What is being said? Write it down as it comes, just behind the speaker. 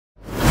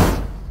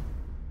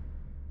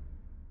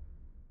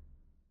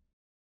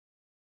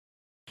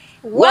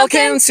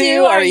Welcome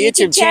to our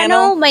YouTube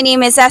channel. My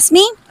name is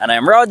Esmi. And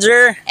I'm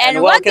Roger.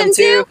 And welcome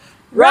to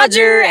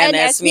Roger and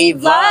Ismi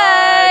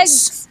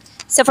Vlogs.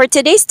 So for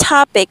today's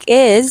topic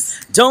is...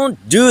 Don't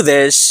do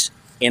this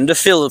in the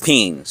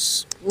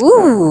Philippines.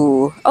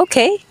 Ooh,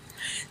 okay.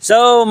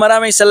 So,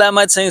 maraming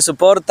salamat sa inyong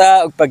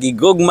suporta ug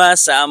pagigugma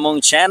sa among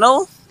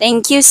channel.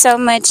 Thank you so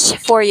much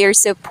for your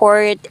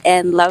support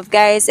and love,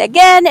 guys.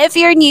 Again, if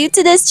you're new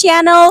to this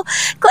channel,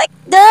 click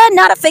the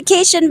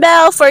notification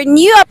bell for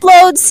new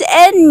uploads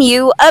and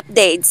new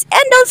updates.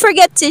 And don't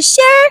forget to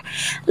share,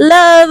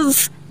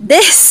 love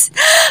this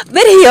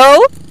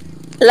video,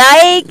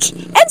 like,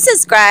 and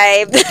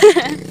subscribe.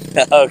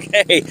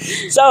 Okay,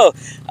 so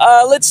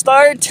let's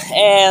start.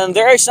 And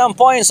there are some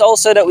points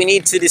also that we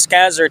need to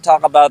discuss or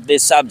talk about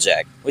this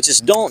subject, which is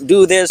don't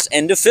do this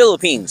in the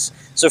Philippines.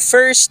 So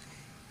first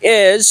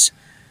is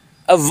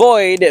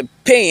avoid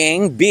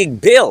paying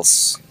big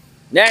bills.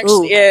 Next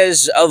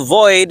is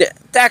avoid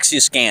taxi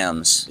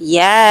scams.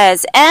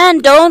 Yes,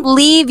 and don't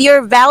leave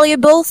your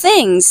valuable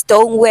things.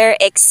 Don't wear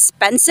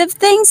expensive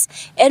things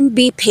and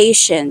be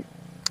patient.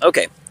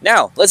 Okay,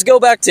 now let's go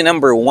back to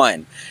number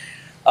one.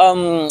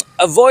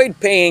 Avoid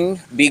paying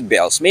big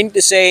bills. Meaning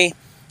to say,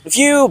 if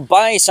you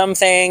buy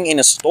something in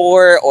a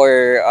store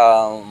or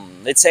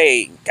let's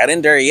say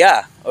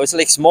karinderya, or it's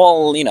like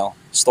small,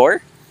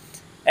 store,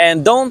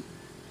 and don't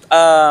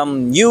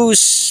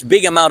use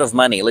big amount of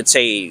money. Let's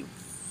say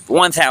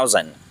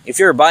 1,000. If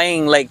you're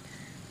buying like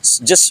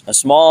just a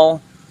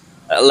small,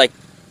 like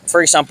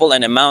for example,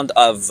 an amount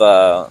of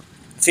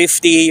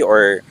 50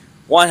 or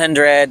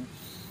 100,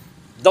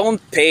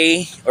 don't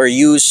pay or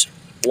use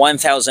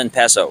 1,000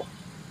 peso.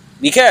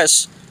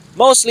 Because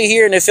mostly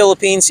here in the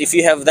Philippines, if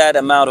you have that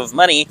amount of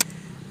money,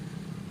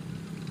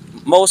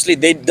 mostly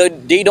they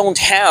don't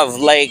have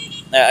like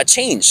a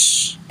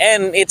change,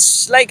 and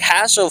it's like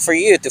hassle for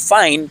you to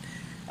find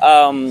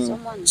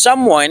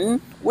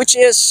someone which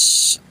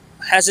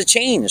has a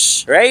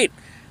change, right?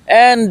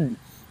 And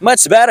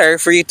much better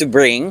for you to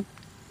bring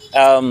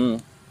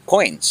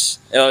coins,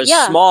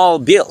 small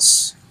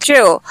bills.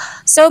 True.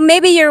 So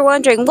maybe you're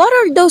wondering, what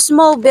are those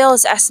small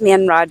bills, Asmi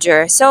and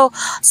Roger? So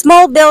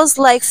small bills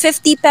like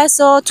 50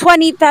 peso,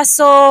 20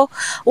 peso,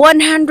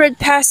 100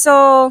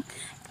 peso,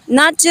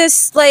 not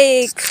just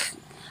like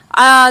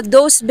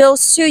those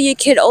bills too. You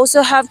could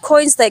also have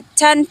coins like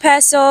 10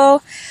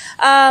 peso.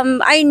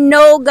 I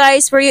know,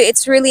 guys, for you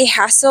it's really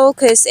hassle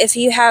because if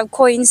you have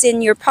coins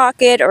in your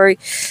pocket or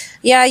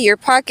your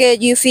pocket,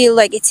 you feel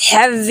like it's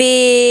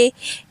heavy.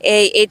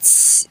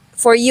 It's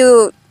for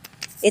you,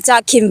 it's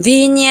not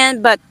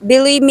convenient, but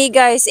believe me,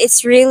 guys,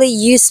 it's really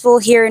useful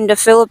here in the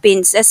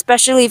Philippines,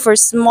 especially for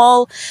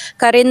small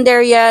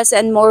karinderias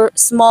and more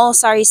small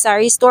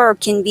sari-sari store or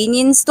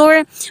convenience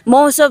store.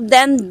 Most of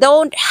them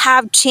don't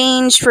have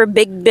change for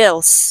big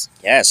bills.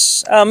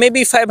 Yes,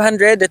 maybe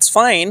 500, that's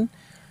fine.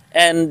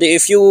 And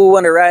if you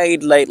want to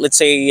ride, like, let's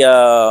say,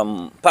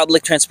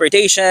 public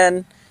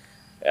transportation,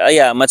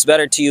 much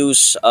better to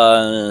use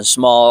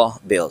small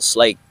bills,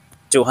 like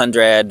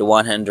 200,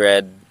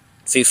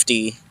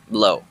 150,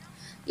 below.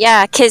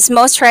 Yeah, because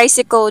most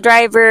tricycle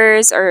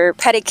drivers or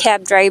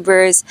pedicab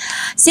drivers,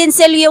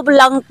 sinselyob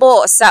lang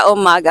po sa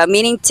umaga,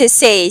 meaning to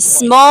say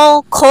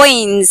small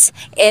coins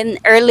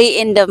early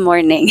in the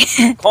morning.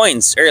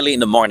 Coins early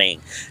in the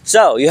morning.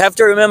 So you have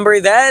to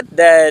remember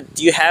that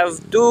you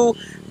have to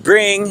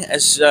bring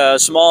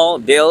small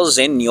bills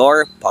in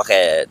your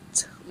pocket.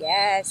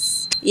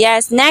 Yes.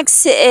 Yes,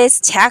 next is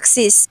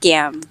taxi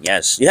scam.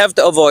 Yes, you have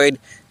to avoid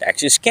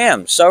taxi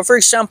scams. So for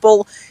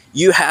example,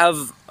 you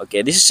have,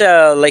 this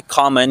is like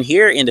common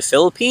here in the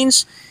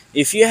Philippines.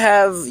 If you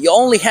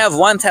only have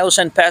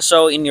 1,000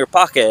 peso in your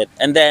pocket,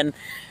 and then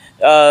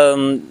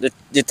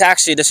the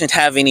taxi doesn't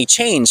have any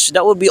change,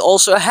 that would be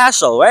also a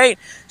hassle, right?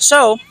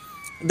 So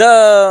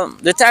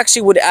the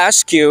taxi would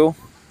ask you,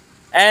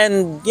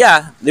 and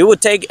he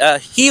would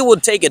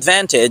take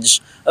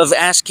advantage of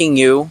asking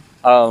you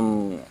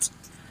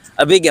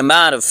a big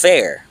amount of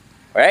fare,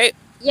 right?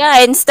 Yeah,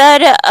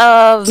 instead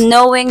of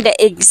knowing the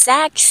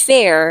exact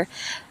fare,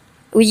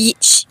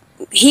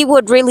 he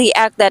would really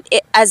act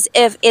as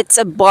if it's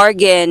a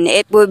bargain.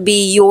 It would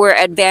be your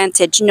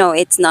advantage. No,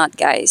 it's not,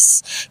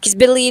 guys. Because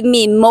believe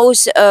me,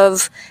 most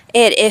of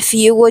it, if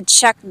you would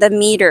check the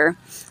meter,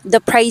 the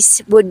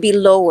price would be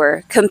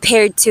lower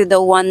compared to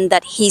the one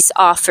that he's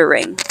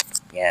offering.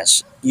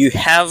 Yes, you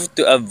have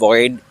to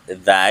avoid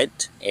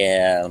that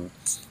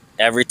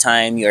every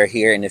time you're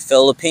here in the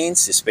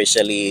Philippines,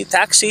 especially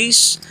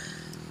taxis.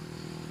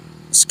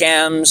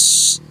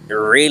 Scams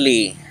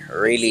really,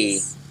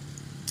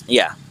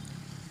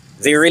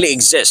 they really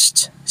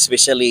exist,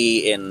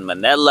 especially in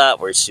Manila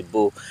or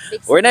Cebu.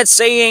 We're not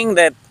saying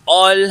that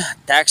all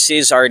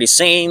taxis are the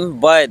same,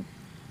 but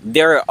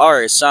there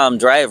are some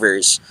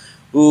drivers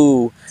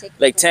who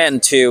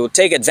tend to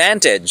take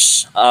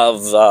advantage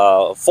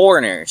of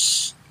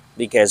foreigners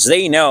because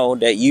they know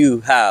that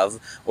you have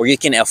or you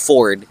can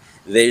afford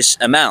this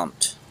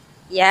amount.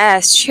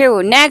 Yes,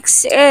 true.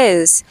 Next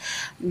is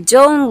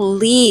don't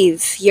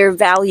leave your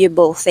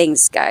valuable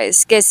things,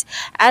 guys. Because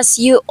as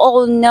you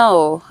all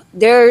know,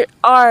 there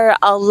are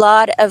a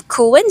lot of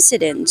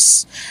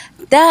coincidence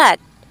that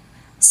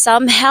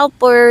some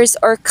helpers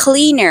or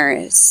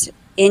cleaners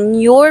in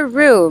your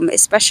room,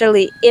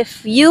 especially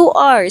if you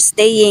are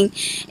staying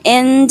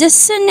in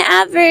just an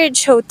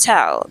average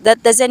hotel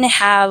that doesn't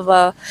have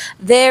a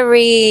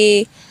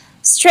very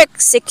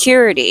strict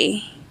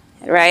security,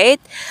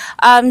 right?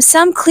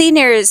 Some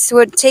cleaners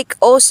would take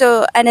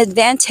also an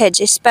advantage,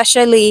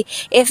 especially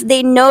if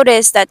they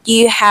notice that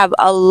you have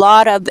a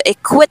lot of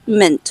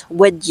equipment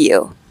with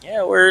you.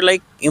 Yeah, we're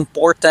like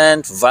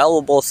important,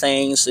 valuable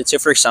things. Let's say,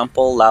 for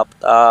example,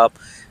 laptop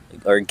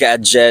or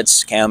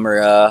gadgets,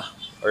 camera,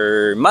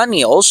 or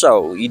money.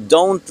 Also, you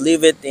don't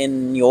leave it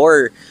in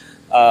your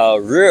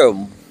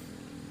room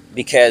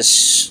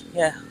because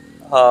yeah,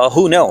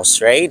 who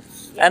knows, right?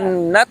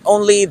 And not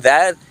only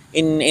that,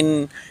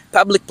 in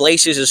public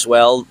places as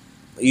well,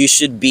 you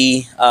should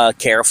be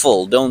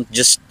careful. Don't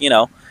just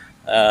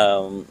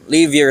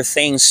leave your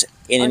things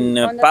in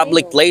On the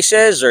public table.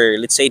 places, or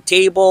let's say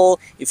table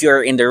if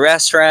you're in the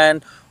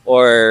restaurant,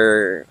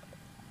 or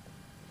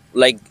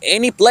like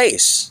any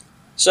place.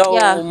 So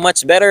Yeah.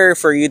 much better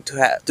for you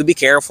to be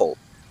careful.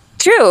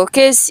 True,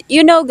 because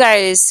you know,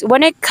 guys,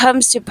 when it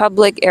comes to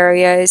public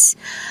areas,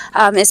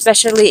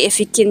 especially if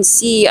you can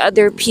see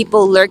other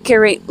people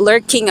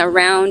lurking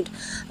around,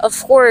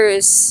 of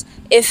course,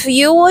 if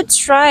you would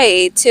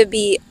try to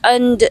be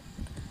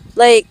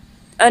like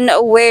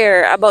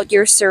unaware about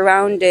your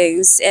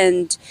surroundings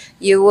and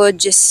you would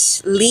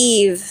just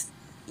leave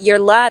your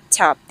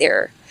laptop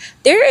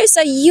there is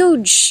a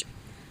huge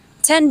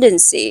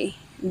tendency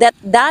that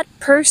that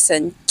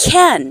person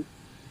can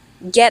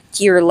get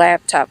your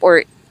laptop,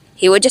 or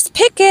he would just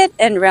pick it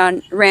and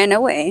ran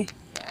away.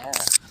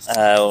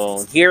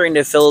 Here in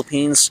the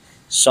Philippines,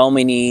 so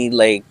many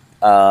like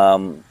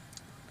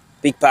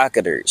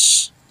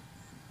pickpocketers.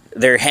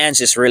 Their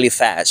hands is really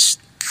fast,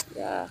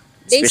 Yeah.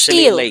 They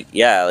especially steal. like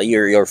yeah,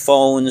 your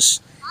phones,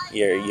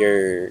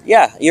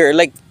 your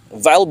like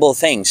valuable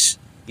things.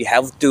 You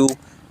have to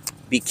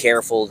be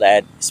careful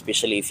that,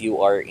 especially if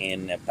you are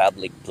in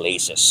public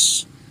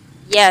places.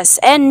 Yes,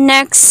 and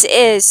next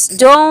is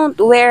don't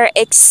wear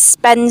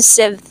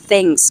expensive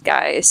things,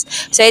 guys.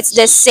 So it's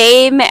the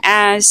same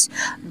as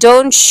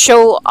don't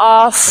show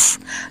off,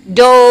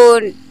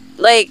 don't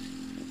like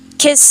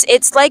kiss.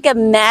 It's like a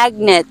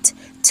magnet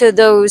to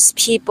those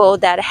people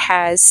that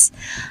has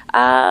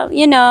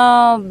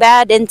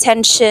bad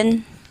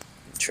intention.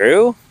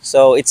 True.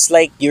 So it's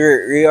like you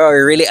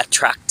are really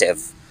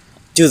attractive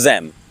to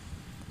them,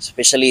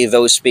 especially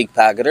those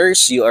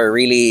pickpocketers. You are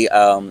really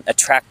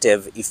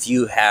attractive if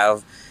you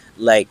have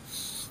like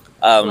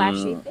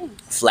Flashy um, things.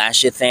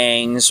 flashy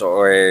things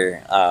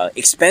or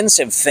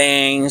expensive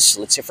things.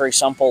 Let's say, for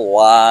example,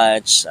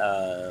 watch,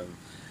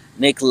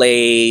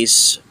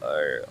 necklace,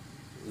 or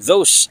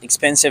those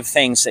expensive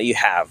things that you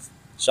have.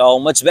 So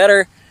much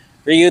better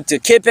for you to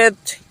keep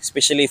it,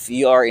 especially if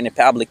you are in a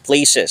public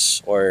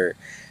places or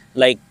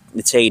like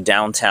let's say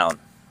downtown.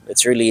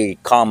 It's really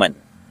common.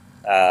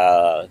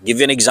 Give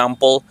you an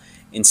example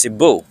in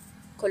Cebu.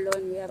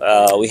 Cologne, we have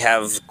We cologne.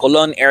 have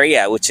Colon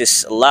area, which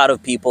is a lot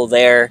of people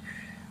there.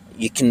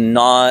 You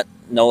cannot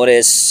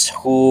notice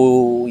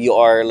who you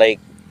are, like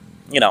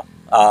you know,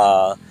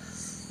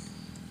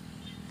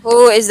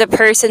 Who is the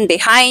person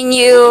behind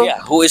you? yeah,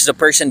 who is the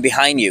person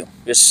behind you?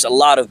 There's a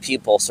lot of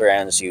people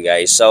surrounds you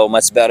guys, so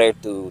much better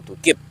to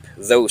keep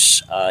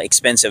those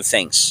expensive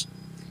things.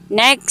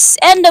 Next,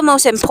 and the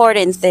most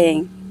important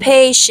thing,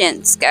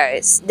 patience,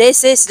 guys.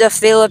 This is the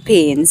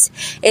Philippines.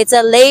 It's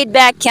a laid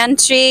back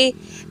country.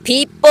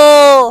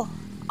 People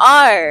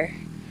are,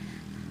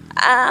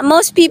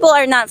 most people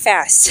are not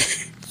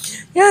fast.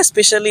 Yeah,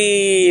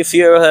 especially if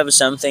you have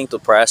something to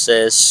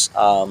process,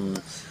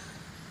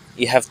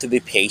 you have to be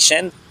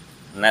patient.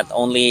 Not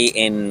only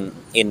in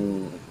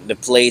the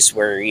place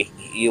where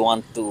you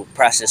want to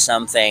process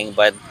something,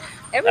 but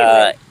uh,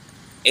 Everywhere.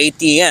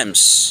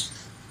 ATMs.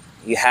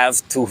 You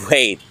have to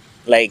wait.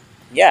 Like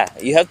yeah,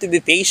 you have to be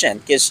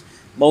patient because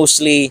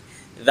mostly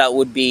that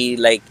would be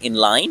like in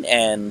line,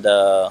 and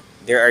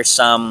there are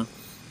some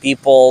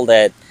people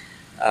that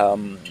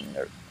um,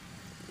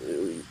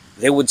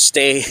 they would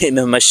stay in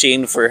the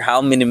machine for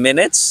how many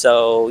minutes.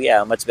 So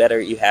yeah, much better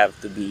you have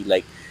to be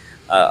like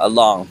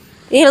along.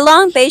 Be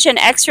long patient,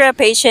 extra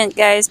patient,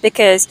 guys,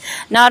 because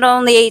not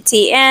only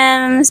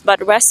ATMs,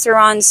 but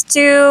restaurants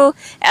too,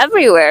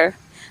 everywhere.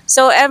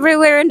 So,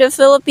 everywhere in the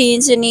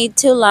Philippines, you need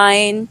to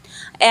line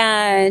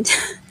and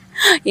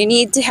you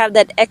need to have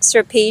that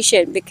extra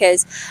patient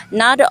because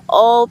not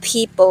all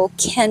people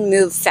can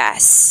move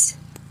fast.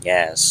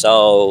 Yeah,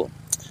 so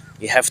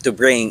you have to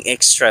bring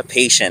extra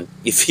patient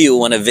if you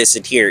want to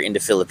visit here in the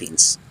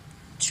Philippines.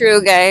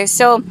 True, guys.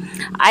 So,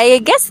 I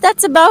guess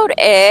that's about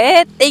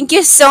it. Thank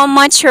you so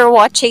much for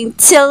watching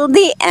till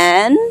the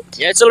end.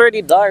 Yeah, it's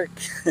already dark.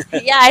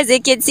 Yeah, as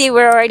you can see,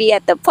 we're already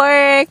at the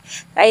park.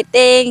 I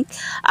think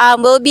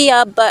we'll be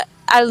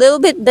a little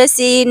bit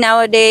busy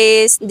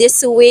nowadays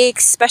this week,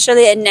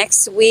 especially and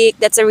next week.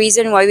 That's the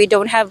reason why we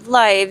don't have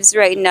lives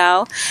right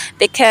now,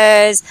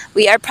 because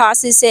we are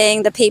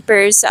processing the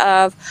papers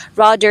of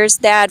Roger's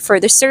dad for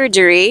the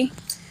surgery.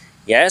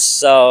 Yes,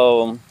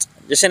 so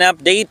just an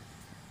update.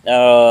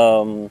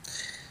 Um,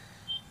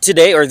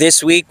 Today or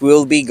this week,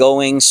 we'll be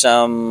going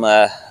some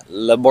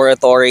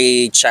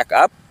laboratory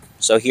checkup.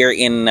 So here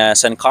in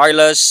San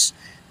Carlos,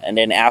 and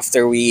then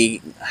after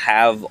we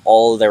have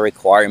all the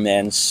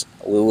requirements,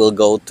 we will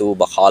go to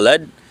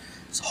Bacolod.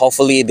 So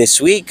hopefully this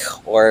week,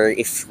 or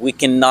if we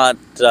cannot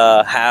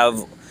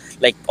have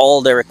like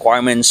all the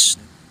requirements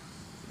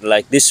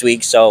like this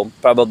week, so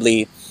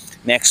probably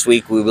next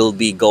week we will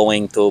be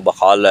going to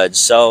Bacolod.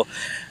 So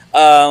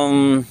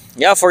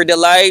yeah, for the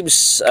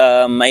lives,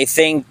 I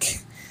think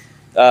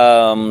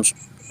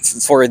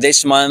for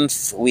this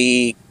month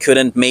we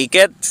couldn't make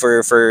it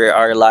for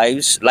our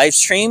live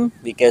stream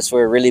because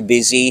we're really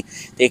busy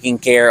taking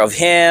care of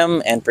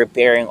him and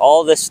preparing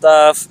all the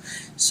stuff.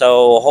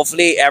 So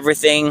hopefully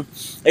everything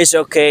is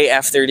okay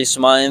after this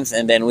month,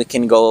 and then we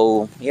can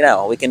go,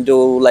 we can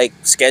do like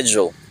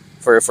schedule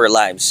for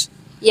lives.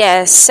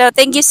 Yes, so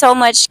thank you so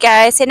much,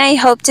 guys, and I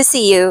hope to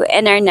see you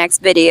in our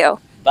next video.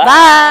 Bye.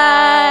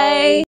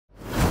 Bye!